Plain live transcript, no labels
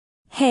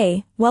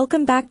Hey,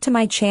 welcome back to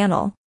my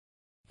channel.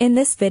 In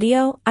this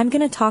video, I'm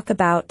gonna talk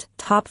about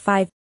top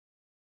 5.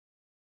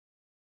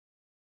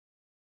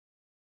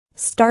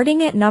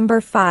 Starting at number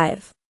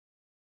 5.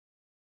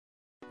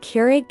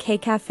 Keurig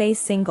K-Cafe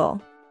Single.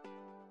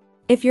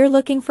 If you're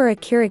looking for a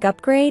Keurig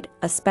upgrade,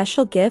 a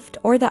special gift,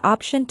 or the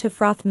option to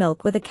froth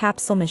milk with a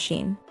capsule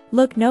machine,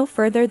 look no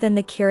further than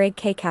the Keurig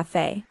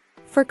K-Cafe.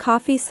 For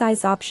coffee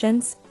size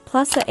options,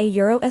 plus a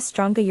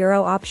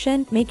 €1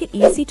 option, make it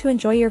easy to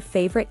enjoy your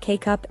favorite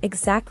K-Cup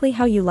exactly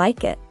how you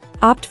like it.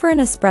 Opt for an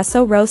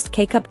espresso roast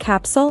K-Cup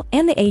capsule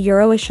and the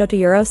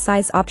 €1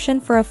 size option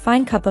for a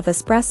fine cup of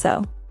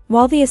espresso.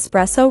 While the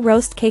espresso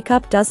roast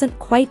K-Cup doesn't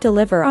quite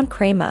deliver on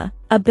crema,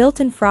 a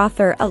built-in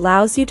frother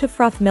allows you to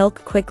froth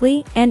milk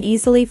quickly and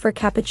easily for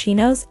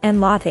cappuccinos and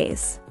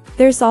lattes.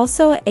 There's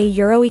also a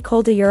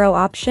 €1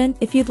 option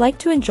if you'd like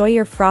to enjoy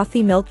your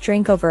frothy milk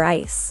drink over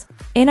ice.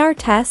 In our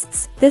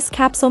tests, this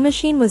capsule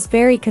machine was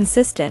very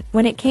consistent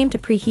when it came to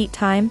preheat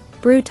time,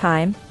 brew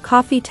time,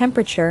 coffee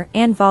temperature,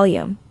 and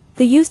volume.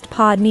 The used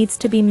pod needs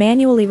to be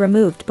manually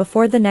removed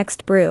before the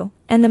next brew,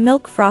 and the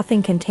milk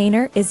frothing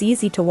container is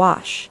easy to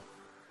wash.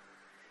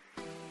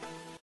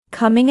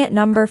 Coming at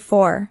number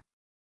 4.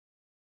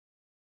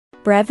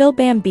 Breville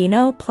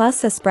Bambino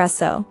Plus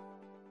Espresso.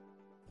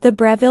 The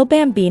Breville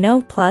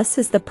Bambino Plus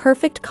is the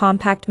perfect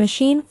compact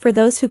machine for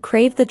those who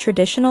crave the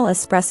traditional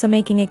espresso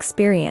making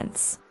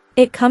experience.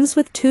 It comes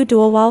with 2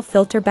 dual-wall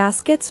filter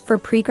baskets for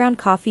pre-ground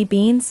coffee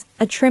beans,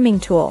 a trimming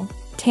tool,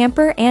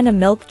 tamper, and a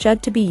milk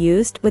jug to be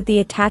used with the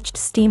attached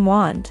steam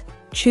wand.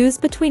 Choose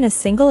between a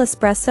single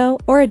espresso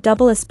or a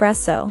double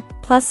espresso,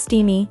 plus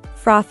steamy,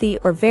 frothy,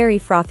 or very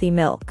frothy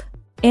milk.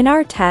 In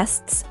our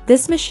tests,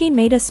 this machine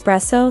made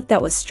espresso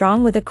that was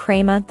strong with a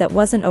crema that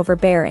wasn't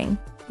overbearing.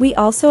 We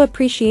also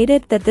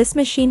appreciated that this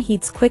machine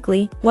heats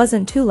quickly,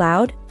 wasn't too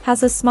loud,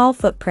 has a small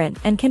footprint,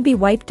 and can be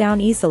wiped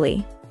down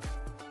easily.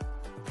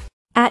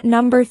 At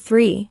number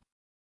 3.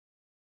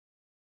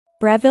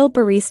 Breville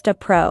Barista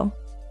Pro.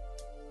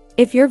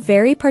 If you're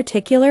very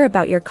particular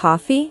about your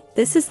coffee,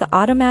 this is the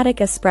automatic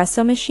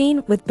espresso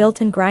machine with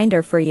built-in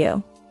grinder for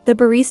you. The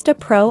Barista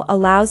Pro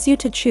allows you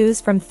to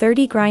choose from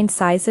 30 grind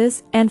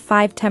sizes and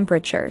 5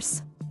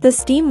 temperatures. The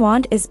steam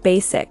wand is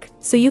basic,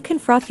 so you can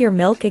froth your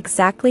milk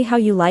exactly how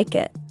you like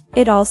it.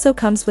 It also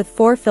comes with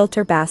 4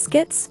 filter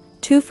baskets,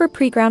 2 for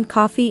pre-ground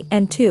coffee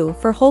and 2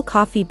 for whole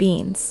coffee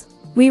beans.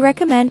 We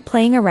recommend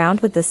playing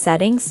around with the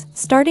settings,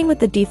 starting with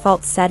the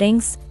default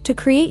settings, to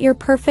create your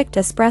perfect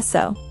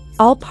espresso.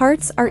 All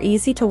parts are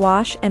easy to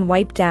wash and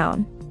wipe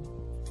down.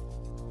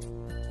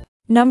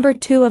 Number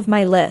 2 of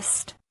my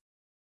list.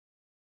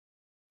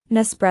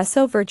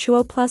 Nespresso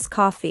VertuoPlus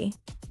Coffee.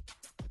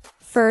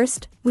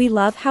 First, we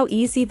love how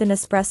easy the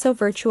Nespresso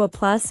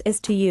VertuoPlus is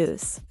to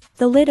use.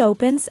 The lid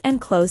opens and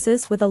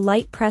closes with a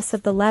light press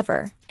of the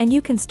lever, and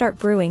you can start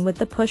brewing with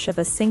the push of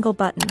a single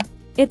button.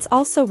 It's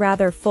also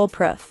rather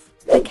foolproof.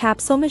 The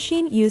capsule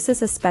machine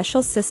uses a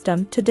special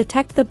system to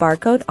detect the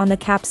barcode on the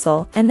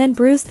capsule and then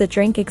brews the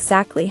drink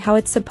exactly how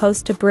it's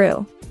supposed to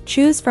brew.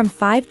 Choose from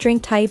 5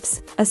 drink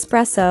types: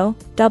 espresso,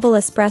 double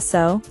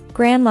espresso,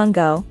 gran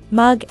lungo,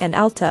 mug, and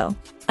alto.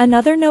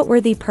 Another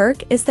noteworthy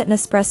perk is that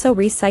Nespresso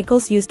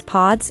recycles used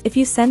pods if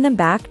you send them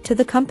back to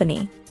the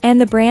company.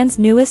 And the brand's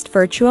newest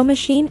Vertuo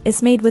machine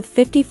is made with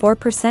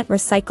 54%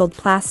 recycled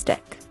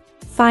plastic.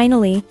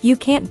 Finally, you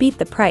can't beat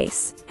the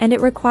price, and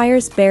it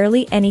requires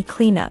barely any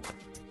cleanup.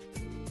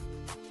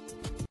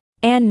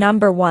 And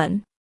number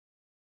 1.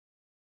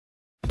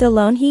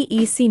 Delonghi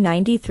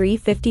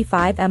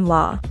EC9355M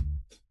Law.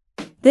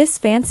 This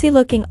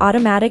fancy-looking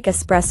automatic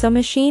espresso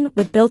machine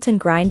with built-in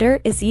grinder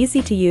is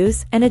easy to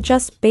use and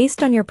adjusts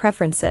based on your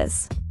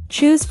preferences.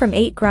 Choose from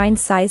 8 grind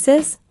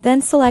sizes,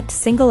 then select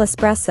single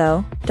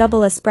espresso, double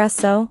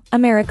espresso,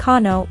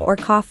 Americano, or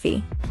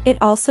coffee. It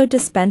also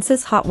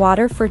dispenses hot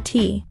water for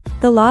tea.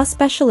 The La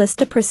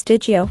Specialista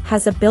Prestigio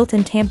has a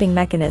built-in tamping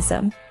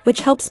mechanism,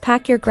 which helps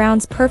pack your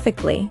grounds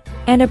perfectly,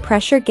 and a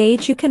pressure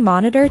gauge you can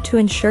monitor to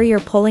ensure you're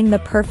pulling the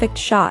perfect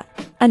shot.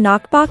 A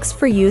knockbox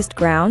for used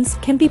grounds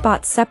can be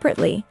bought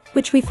separately,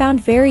 which we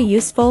found very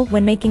useful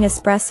when making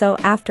espresso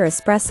after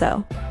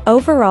espresso.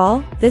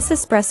 Overall, this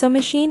espresso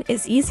machine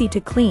is easy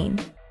to clean.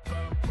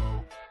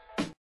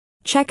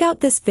 Check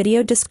out this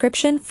video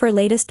description for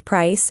latest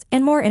price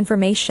and more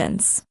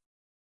informations.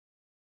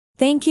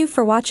 Thank you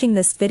for watching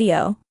this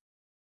video.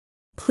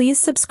 Please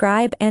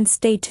subscribe and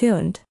stay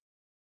tuned.